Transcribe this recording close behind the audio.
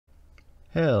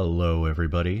Hello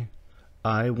everybody.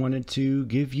 I wanted to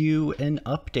give you an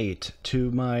update to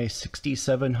my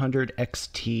 6700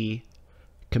 XT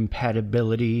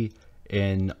compatibility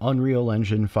in Unreal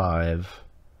Engine 5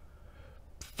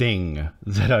 thing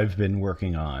that I've been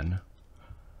working on.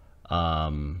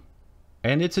 And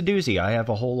it's a doozy. I have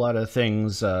a whole lot of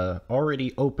things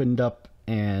already opened up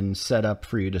and set up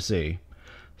for you to see.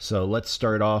 So let's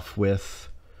start off with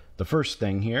the first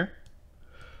thing here.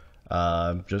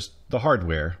 Just the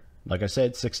hardware. Like I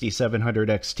said, 6700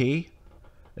 XT,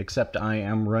 except I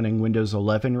am running Windows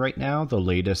 11 right now, the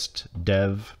latest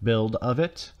dev build of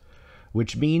it,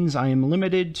 which means I am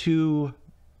limited to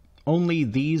only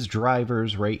these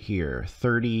drivers right here,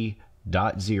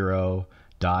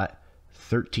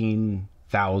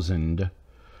 30.0.13,000,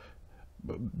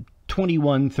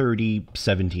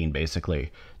 213017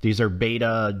 basically. These are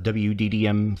beta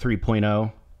WDDM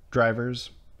 3.0 drivers.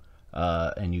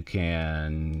 And you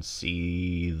can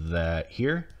see that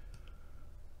here.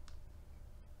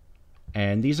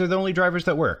 And these are the only drivers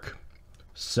that work.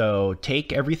 So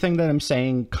take everything that I'm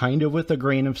saying kind of with a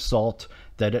grain of salt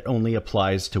that it only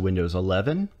applies to Windows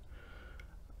 11.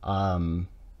 I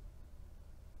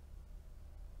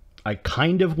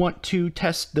kind of want to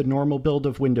test the normal build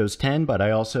of Windows 10, but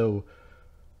I also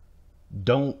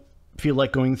don't feel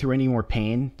like going through any more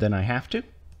pain than I have to.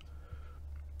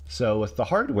 So with the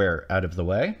hardware out of the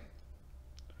way,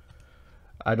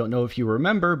 I don't know if you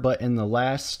remember, but in the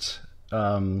last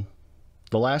time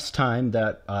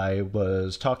that I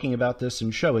was talking about this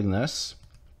and showing this,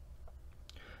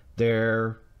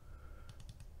 there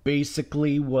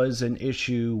basically was an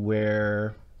issue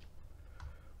where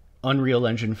Unreal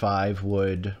Engine 5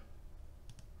 would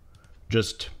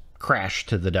just crash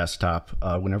to the desktop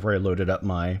whenever I loaded up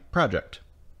my project.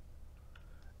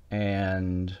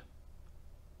 And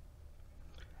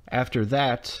after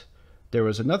that, there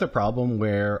was another problem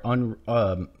where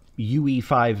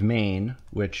UE5-MAIN,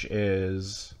 which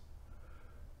is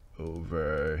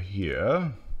over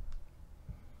here.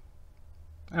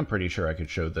 I'm pretty sure I could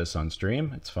show this on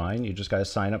stream. It's fine. You just got to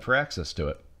sign up for access to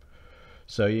it.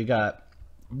 So you got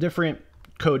different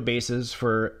code bases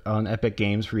on Epic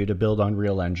Games for you to build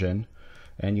Unreal Engine.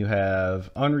 And you have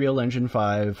Unreal Engine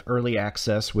 5 Early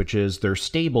Access, which is their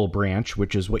stable branch,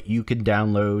 which is what you can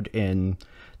download in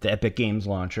the Epic Games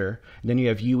launcher. And then you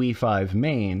have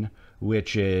UE5-MAIN,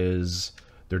 which is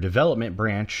their development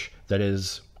branch that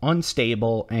is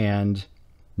unstable and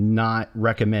not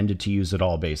recommended to use at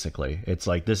all, basically. It's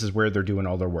like this is where they're doing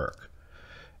all their work.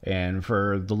 And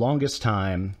for the longest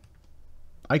time,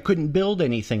 I couldn't build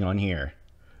anything on here,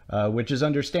 which is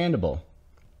understandable.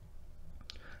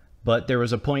 But there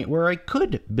was a point where I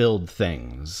could build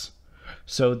things.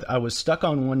 So I was stuck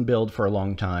on one build for a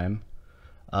long time.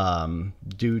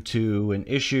 Due to an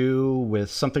issue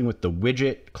with something with the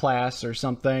widget class or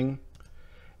something.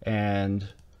 And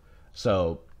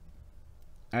so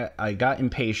I got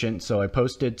impatient, so I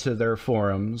posted to their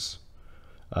forums.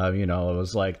 You know, it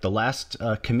was like the last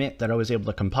commit that I was able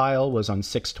to compile was on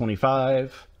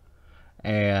 6/25,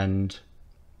 and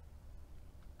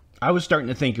I was starting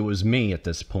to think it was me at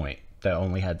this point that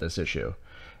only had this issue.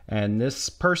 And this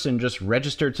person just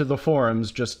registered to the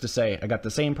forums just to say, I got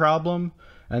the same problem.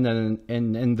 And then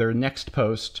in their next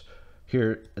post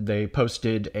here, they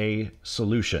posted a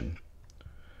solution,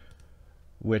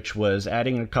 which was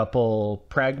adding a couple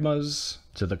pragmas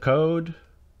to the code,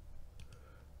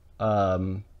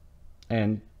 and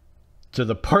to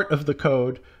the part of the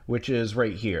code, which is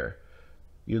right here.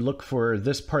 You look for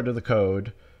this part of the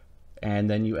code, and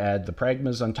then you add the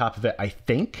pragmas on top of it, I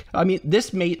think. I mean,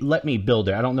 this may let me build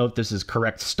it. I don't know if this is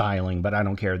correct styling, but I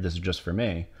don't care. This is just for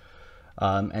me.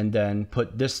 And then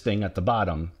put this thing at the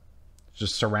bottom.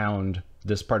 Just surround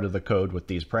this part of the code with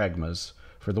these pragmas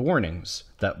for the warnings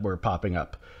that were popping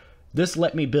up. This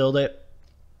let me build it,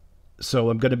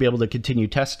 so I'm going to be able to continue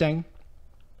testing.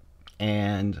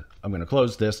 And I'm going to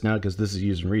close this now because this is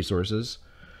using resources.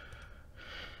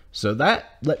 So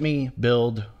that let me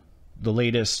build the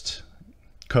latest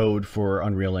code for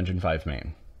Unreal Engine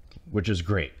 5-MAIN, which is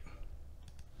great.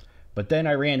 But then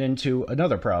I ran into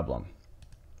another problem.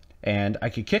 And I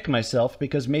could kick myself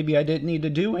because maybe I didn't need to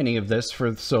do any of this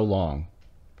for so long.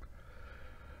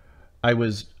 I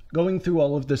was going through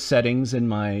all of the settings in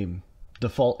my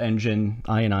default engine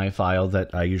INI file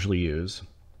that I usually use,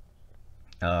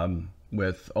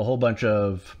 with a whole bunch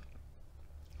of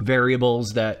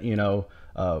variables that, you know,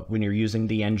 when you're using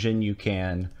the engine, you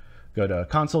can go to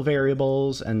console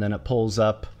variables, and then it pulls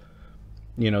up,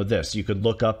 you know, this. You could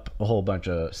look up a whole bunch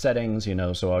of settings, you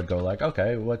know, so I'd go like,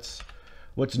 okay, what's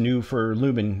new for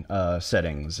lumen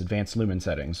settings, advanced lumen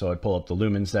settings. So I'd pull up the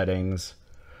lumen settings.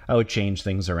 I would change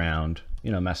things around,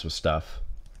 you know, mess with stuff.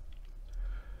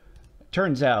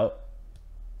 Turns out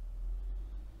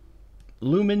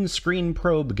Lumen Screen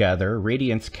Probe Gather,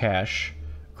 Radiance Cache,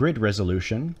 Grid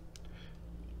Resolution,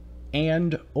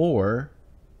 and or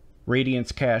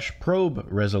Radiance Cache Probe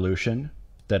Resolution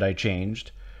that I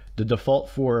changed. The default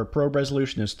for probe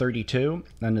resolution is 32,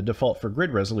 and the default for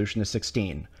grid resolution is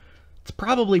 16. It's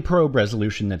probably probe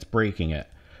resolution that's breaking it,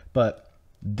 but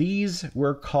these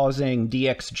were causing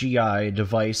DXGI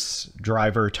device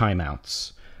driver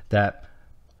timeouts that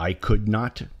I could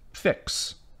not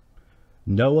fix.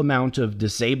 No amount of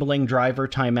disabling driver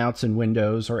timeouts in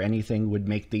Windows or anything would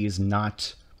make these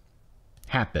not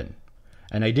happen.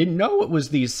 And I didn't know it was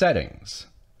these settings.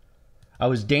 I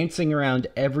was dancing around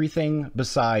everything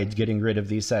besides getting rid of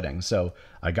these settings. So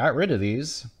I got rid of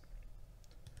these,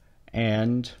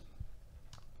 and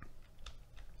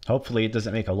hopefully it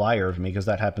doesn't make a liar of me, because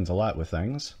that happens a lot with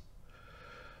things.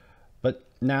 But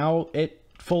now it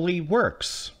fully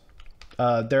works.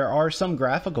 There are some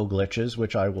graphical glitches,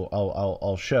 which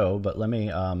I'll show, but let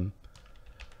me, I'm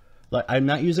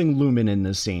not using Lumen in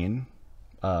this scene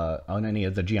on any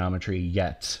of the geometry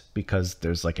yet, because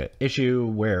there's like an issue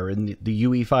where in the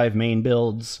UE5-MAIN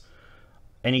builds,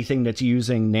 anything that's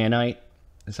using nanite,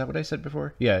 is that what I said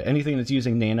before? Yeah, anything that's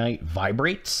using nanite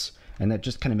vibrates, and that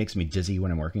just kind of makes me dizzy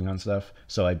when I'm working on stuff,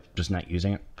 so I'm just not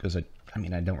using it, because I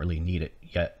mean, I don't really need it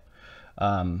yet. But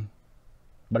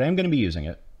I am going to be using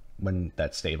it when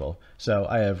that's stable. So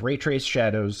I have ray trace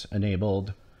shadows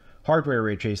enabled, hardware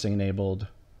ray tracing enabled,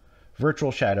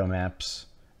 virtual shadow maps,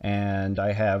 and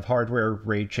I have hardware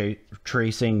ray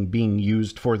tracing being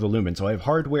used for the Lumen. So I have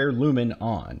hardware Lumen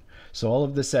on. So all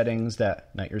of the settings that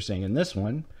not you're seeing in this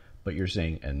one, but you're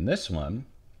seeing in this one,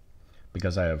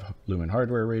 because I have Lumen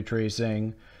hardware ray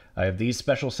tracing, I have these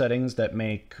special settings that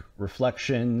make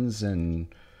reflections, and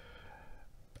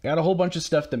I got a whole bunch of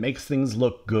stuff that makes things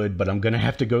look good, but I'm going to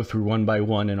have to go through one by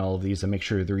one in all of these and make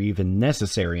sure they're even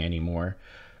necessary anymore.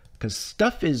 Because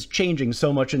stuff is changing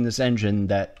so much in this engine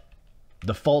that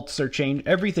the faults are changing.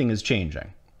 Everything is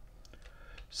changing.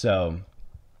 So,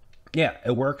 yeah,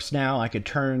 it works now. I could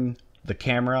turn the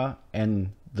camera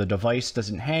and the device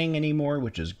doesn't hang anymore,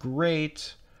 which is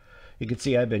great. You can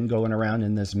see I've been going around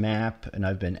in this map, and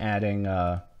I've been adding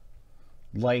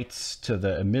lights to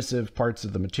the emissive parts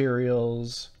of the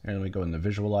materials. And then we go in the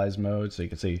visualize mode, so you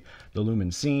can see the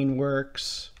Lumen scene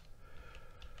works.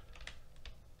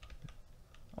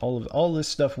 All this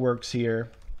stuff works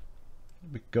here.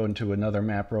 We can go into another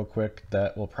map real quick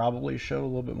that will probably show a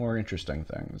little bit more interesting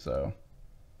things, though.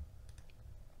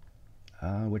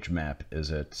 Which map is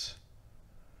it?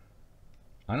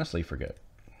 Honestly, forget.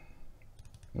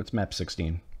 What's map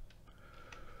 16?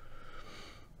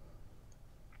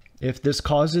 If this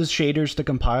causes shaders to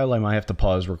compile, I might have to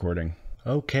pause recording.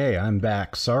 Okay, I'm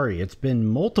back. Sorry, it's been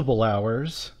multiple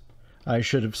hours. I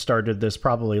should have started this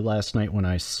probably last night when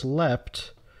I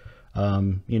slept.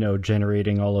 You know,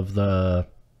 generating all of the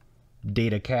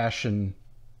data cache and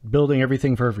building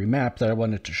everything for every map that I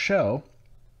wanted to show.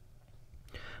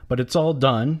 But it's all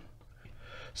done.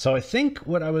 So I think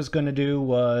what I was going to do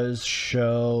was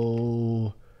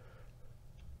show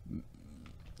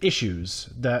issues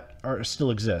that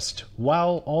still exist,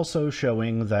 while also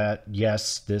showing that,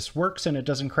 yes, this works and it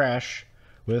doesn't crash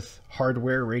with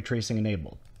hardware ray tracing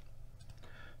enabled.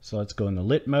 So let's go into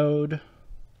lit mode.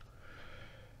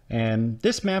 And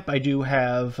this map I do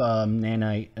have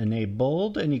nanite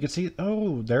enabled, and you can see,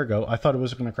 oh, there we go. I thought it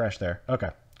was going to crash there. Okay,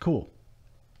 cool.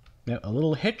 Yeah, a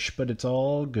little hitch, but it's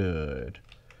all good.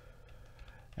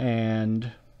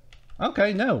 And,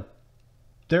 okay, no.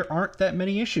 There aren't that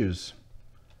many issues.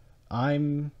 I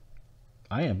am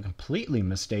completely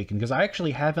mistaken, because I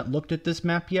actually haven't looked at this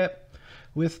map yet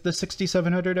with the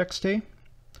 6700 XT.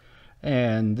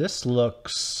 And this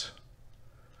looks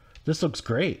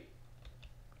great.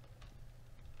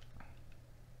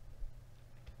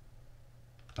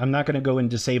 I'm not going to go and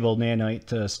disable nanite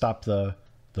to stop the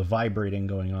vibrating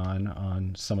going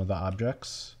on some of the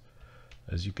objects.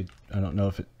 As you could, I don't know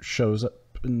if it shows up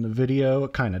in the video.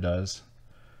 It kind of does.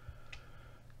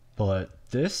 But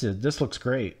this looks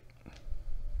great.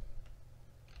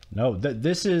 No,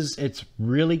 it's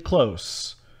really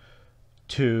close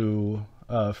to,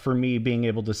 for me being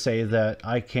able to say that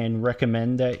I can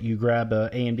recommend that you grab a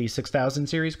AMD 6000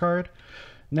 series card.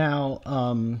 Now,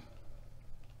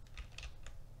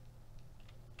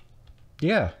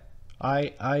 yeah,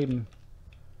 I'm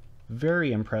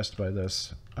very impressed by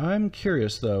this. I'm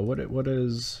curious though, what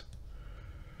is...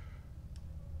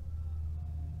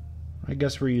 I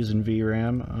guess we're using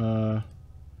VRAM.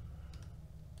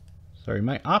 Sorry,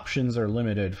 my options are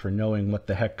limited for knowing what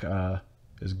the heck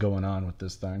is going on with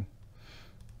this thing.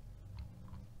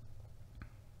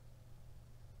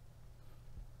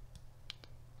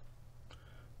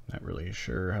 Not really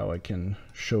sure how I can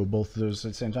show both of those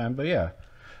at the same time, but yeah.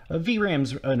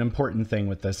 VRAM's an important thing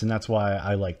with this, and that's why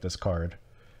I like this card.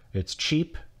 It's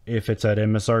cheap. If it's at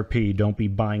MSRP, don't be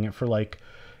buying it for like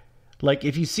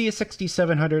if you see a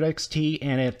 6700 XT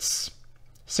and it's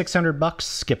 $600,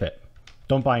 skip it.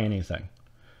 Don't buy anything.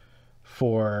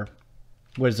 For,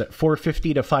 what is it,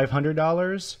 $450 to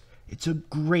 $500? It's a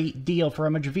great deal for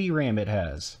how much VRAM it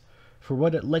has. For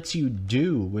what it lets you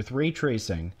do with ray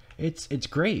tracing. It's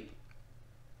great.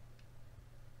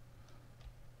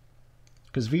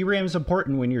 Because VRAM is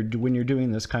important when you're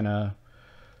doing this kind of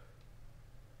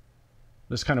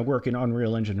work in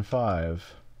Unreal Engine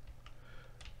 5.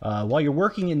 While you're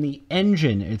working in the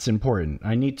engine, it's important.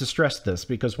 I need to stress this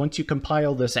because once you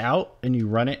compile this out and you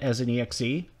run it as an exe,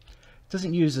 it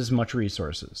doesn't use as much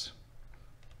resources.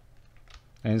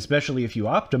 And especially if you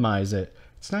optimize it,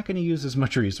 it's not going to use as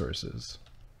much resources.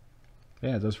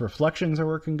 Yeah, those reflections are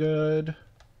working good.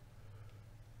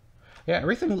 Yeah,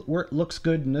 everything looks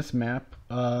good in this map.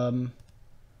 Yeah,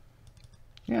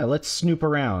 let's snoop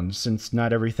around since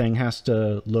not everything has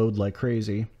to load like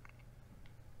crazy.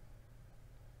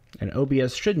 And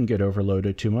OBS shouldn't get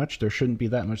overloaded too much. There shouldn't be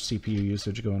that much CPU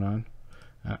usage going on.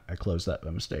 I closed that by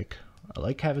mistake. I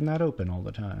like having that open all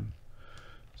the time.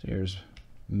 So here's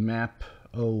map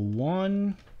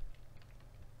 01.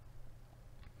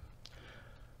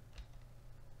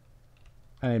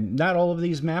 Not all of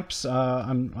these maps.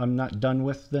 I'm not done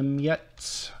with them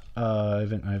yet. I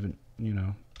haven't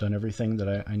done everything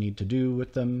that I need to do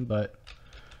with them, but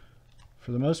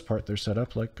for the most part, they're set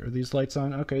up. Like, are these lights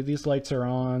on? Okay, these lights are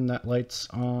on. That light's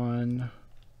on.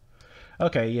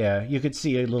 Okay, yeah, you could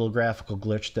see a little graphical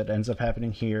glitch that ends up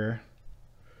happening here.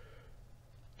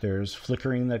 There's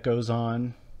flickering that goes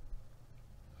on,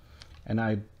 and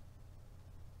I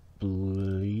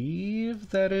believe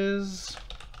that is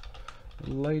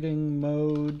lighting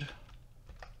mode.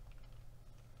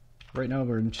 Right now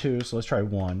we're in 2, so let's try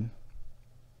 1.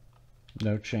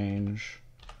 No change.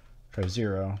 Try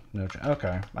 0. No change.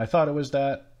 Okay, I thought it was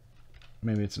that.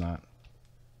 Maybe it's not.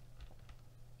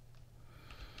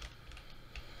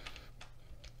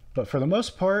 But for the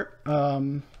most part,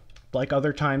 like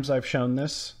other times I've shown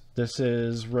this,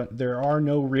 there are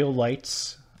no real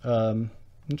lights. In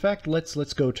fact,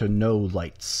 let's go to no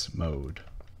lights mode,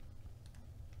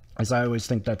 as I always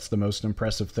think that's the most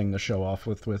impressive thing to show off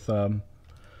with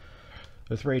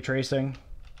ray tracing,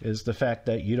 is the fact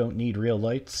that you don't need real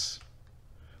lights.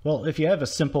 Well, if you have a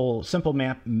simple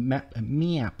map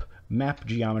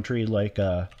geometry like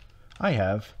I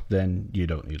have, then you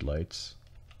don't need lights.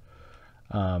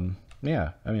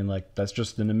 Yeah, I mean, like, that's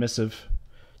just an emissive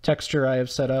texture I have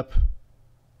set up.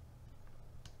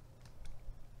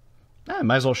 I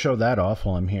might as well show that off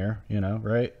while I'm here,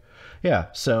 right? Yeah,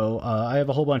 so I have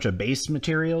a whole bunch of base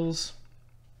materials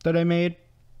that I made.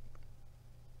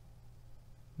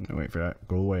 Wait for that.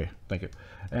 Go away. Thank you.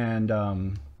 And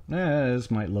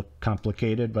this might look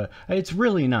complicated, but it's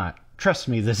really not. Trust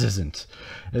me, this isn't.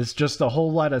 It's just a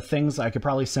whole lot of things I could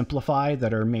probably simplify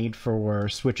that are made for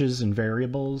switches and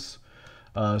variables.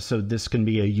 So this can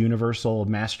be a universal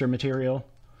master material.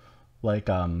 Like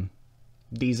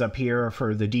these up here are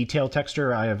for the detail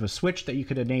texture. I have a switch that you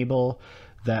could enable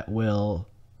that will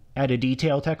add a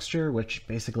detail texture, which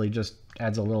basically just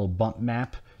adds a little bump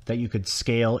map that you could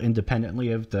scale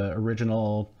independently of the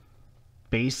original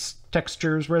base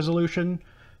texture's resolution.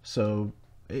 So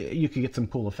you could get some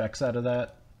cool effects out of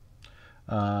that.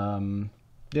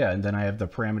 Yeah, and then I have the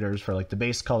parameters for like the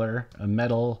base color, a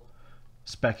metal,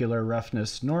 specular,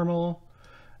 roughness, normal.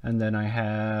 And then I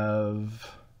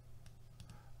have,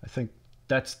 I think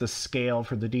that's the scale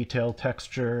for the detail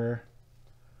texture.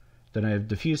 Then I have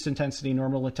diffuse intensity,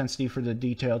 normal intensity for the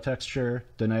detail texture.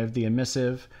 Then I have the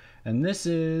emissive. And this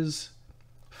is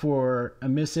for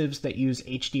emissives that use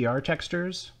HDR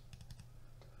textures.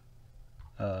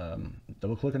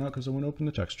 Double clicking out because I want to open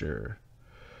the texture.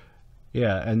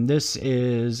 Yeah, and this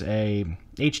is a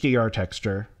HDR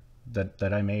texture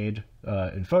that I made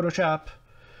in Photoshop,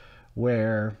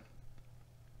 where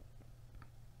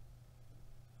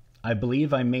I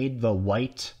believe I made the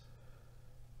white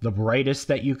the brightest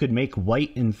that you could make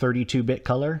white in 32-bit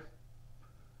color.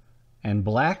 And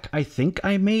black, I think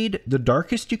I made the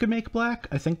darkest you could make black.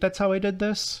 I think that's how I did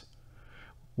this,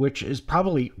 which is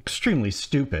probably extremely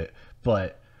stupid,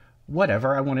 but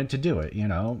whatever, I wanted to do it,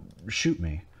 shoot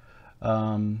me.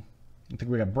 I think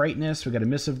we got brightness, we got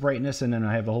emissive brightness, and then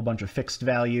I have a whole bunch of fixed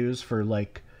values for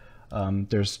like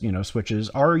There's, switches.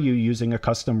 Are you using a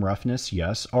custom roughness?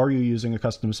 Yes. Are you using a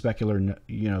custom specular?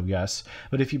 Yes.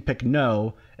 But if you pick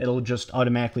no, it'll just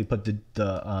automatically put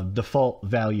the default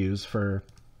values for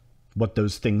what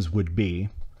those things would be.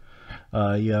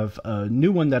 You have a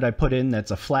new one that I put in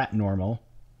that's a flat normal.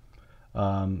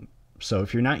 So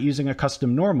if you're not using a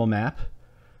custom normal map,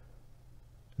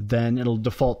 then it'll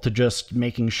default to just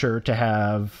making sure to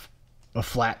have a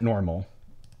flat normal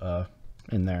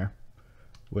in there,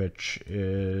 which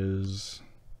is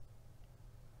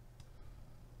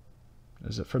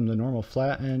it from the normal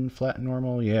flat and flat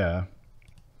normal? Yeah.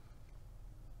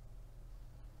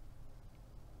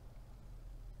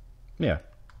 Yeah,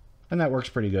 and that works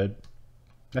pretty good.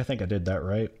 I think I did that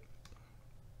right.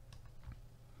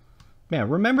 Yeah,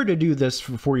 remember to do this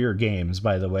for your games,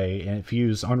 by the way. And if you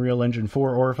use Unreal Engine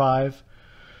 4 or 5,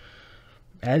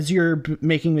 as you're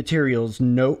making materials,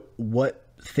 note what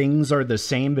things are the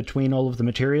same between all of the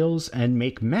materials and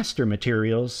make master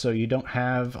materials so you don't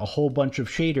have a whole bunch of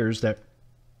shaders that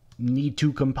need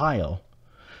to compile.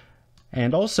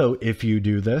 And also, if you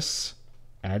do this,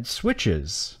 add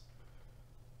switches.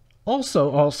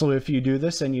 Also, if you do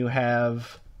this and you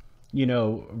have,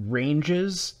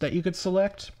 ranges that you could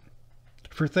select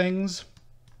for things,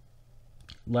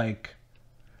 like,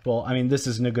 well, I mean, this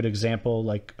isn't a good example,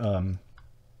 like,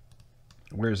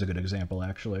 where's a good example,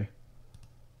 actually?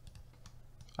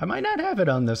 I might not have it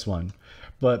on this one,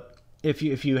 but if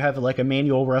you have, like, a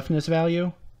manual roughness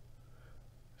value,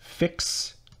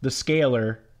 fix the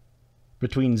scaler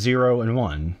between 0 and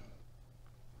 1.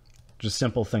 Just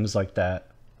simple things like that.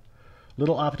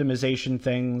 Little optimization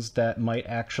things that might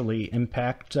actually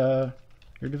impact your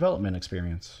development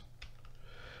experience.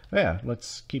 Yeah,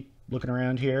 let's keep looking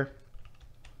around here.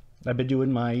 I've been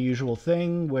doing my usual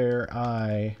thing where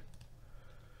I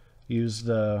use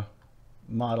the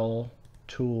model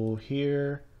tool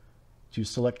here to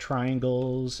select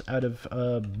triangles out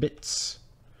of bits.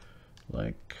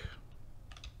 Like,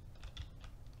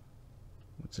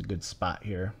 what's a good spot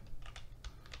here?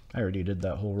 I already did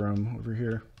that whole room over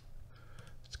here.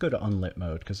 Let's go to unlit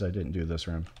mode because I didn't do this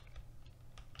room.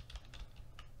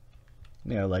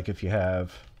 Like if you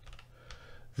have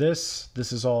this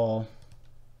is all,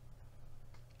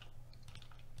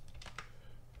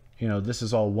 this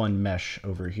is all one mesh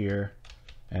over here,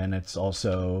 and it's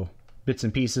also bits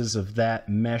and pieces of that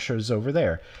mesh is over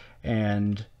there.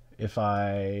 And if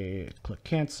I click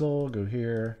cancel, go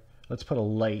here, let's put a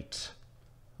light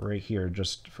right here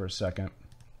just for a second.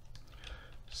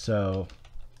 So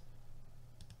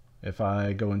if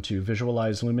I go into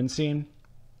visualize lumen scene,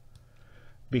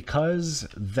 because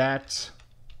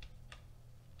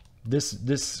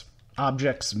this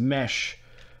object's mesh,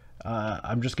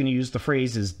 I'm just going to use the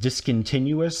phrase is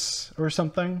discontinuous or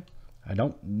something. I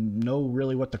don't know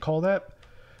really what to call that,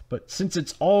 but since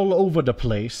it's all over the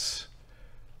place,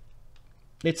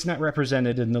 it's not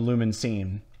represented in the lumen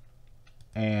scene,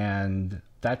 and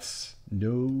that's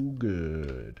no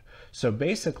good. So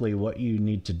basically what you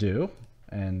need to do,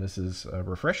 and this is a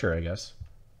refresher, I guess.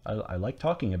 I like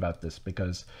talking about this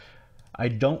because I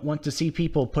don't want to see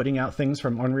people putting out things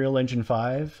from Unreal Engine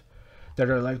 5 that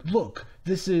are like, look,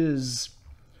 this is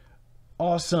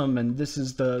awesome and this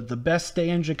is the best the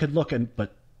engine could look,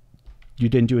 but you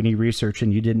didn't do any research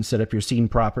and you didn't set up your scene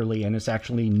properly and it's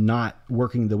actually not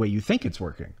working the way you think it's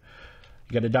working.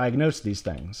 You got to diagnose these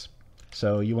things.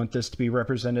 So you want this to be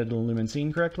represented in the lumen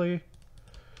scene correctly.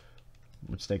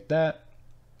 Let's take that.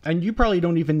 And you probably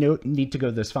don't even need to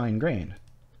go this fine grained,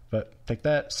 but take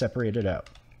that, separate it out.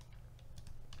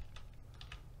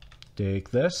 Take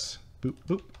this, boop,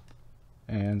 boop,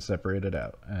 and separate it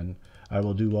out. And I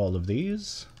will do all of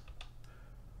these.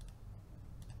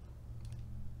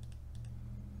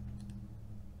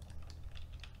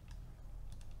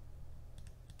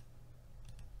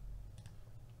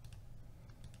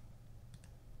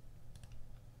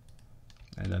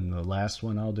 And then the last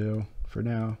one I'll do for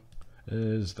now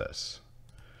is this.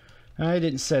 I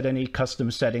didn't set any custom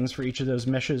settings for each of those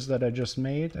meshes that I just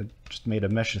made. I just made a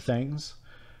mesh of things.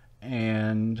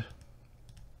 And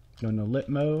go into lit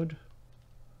mode.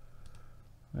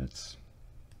 Let's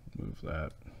move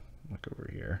that, look over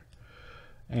here.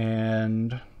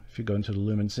 And if you go into the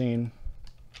lumen scene,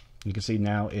 you can see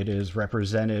now it is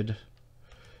represented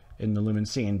in the lumen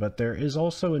scene. But there is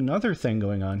also another thing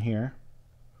going on here.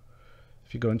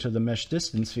 If you go into the mesh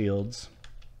distance fields,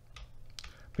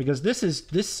 because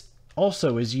this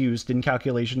also is used in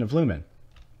calculation of lumen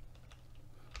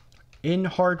in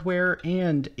hardware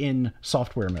and in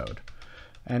software mode.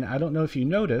 And I don't know if you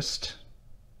noticed,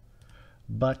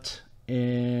 but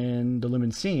in the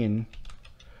lumen scene,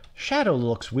 shadow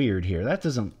looks weird here. That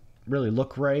doesn't really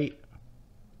look right.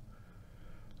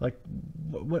 Like,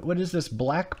 what is this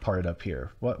black part up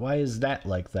here? Why is that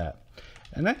like that?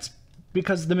 And that's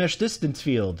because the mesh distance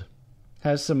field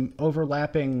has some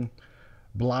overlapping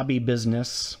blobby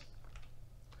business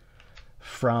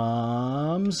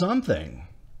from something.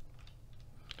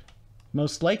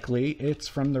 Most likely, it's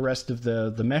from the rest of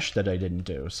the mesh that I didn't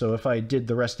do. So if I did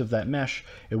the rest of that mesh,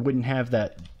 it wouldn't have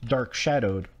that dark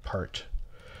shadowed part.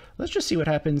 Let's just see what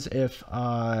happens if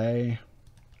I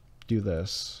do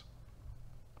this.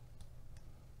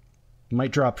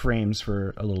 Might drop frames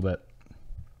for a little bit.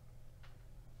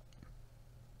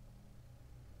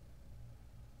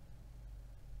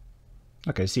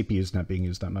 Okay, CPU's not being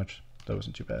used that much. That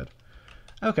wasn't too bad.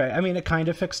 Okay, I mean, it kind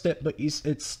of fixed it, but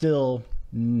it's still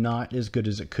not as good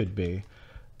as it could be.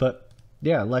 But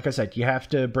yeah, like I said, you have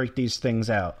to break these things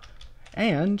out.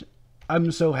 And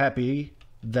I'm so happy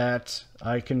that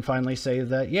I can finally say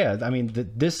that, yeah, I mean,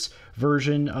 this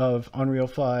version of Unreal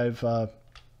 5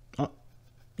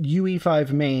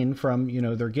 UE5-MAIN from, you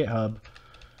know, their GitHub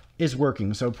is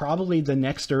working. So probably the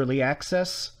next early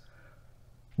access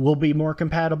will be more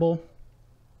compatible.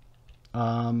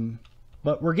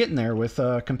 But we're getting there with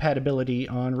compatibility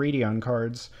on Radeon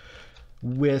cards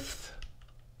with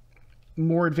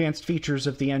more advanced features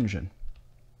of the engine.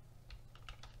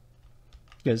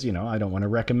 Because, you know, I don't want to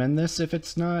recommend this if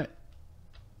it's not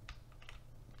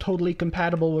totally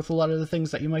compatible with a lot of the things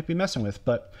that you might be messing with.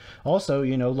 But also,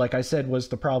 you know, like I said was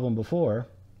the problem before.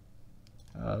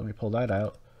 Let me pull that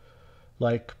out.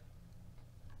 Like,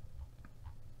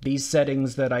 these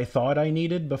settings that I thought I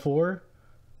needed before,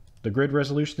 the grid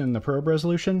resolution and the probe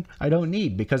resolution, I don't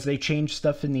need because they changed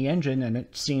stuff in the engine and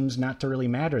it seems not to really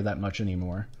matter that much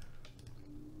anymore.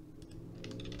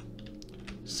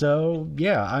 So,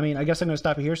 yeah, I mean, I guess I'm going to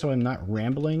stop it here so I'm not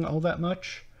rambling all that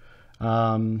much.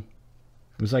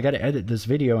 Because I got to edit this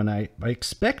video and I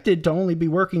expected to only be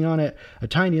working on it a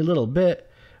tiny little bit.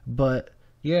 But,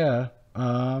 yeah,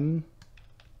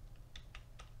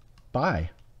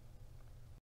 bye.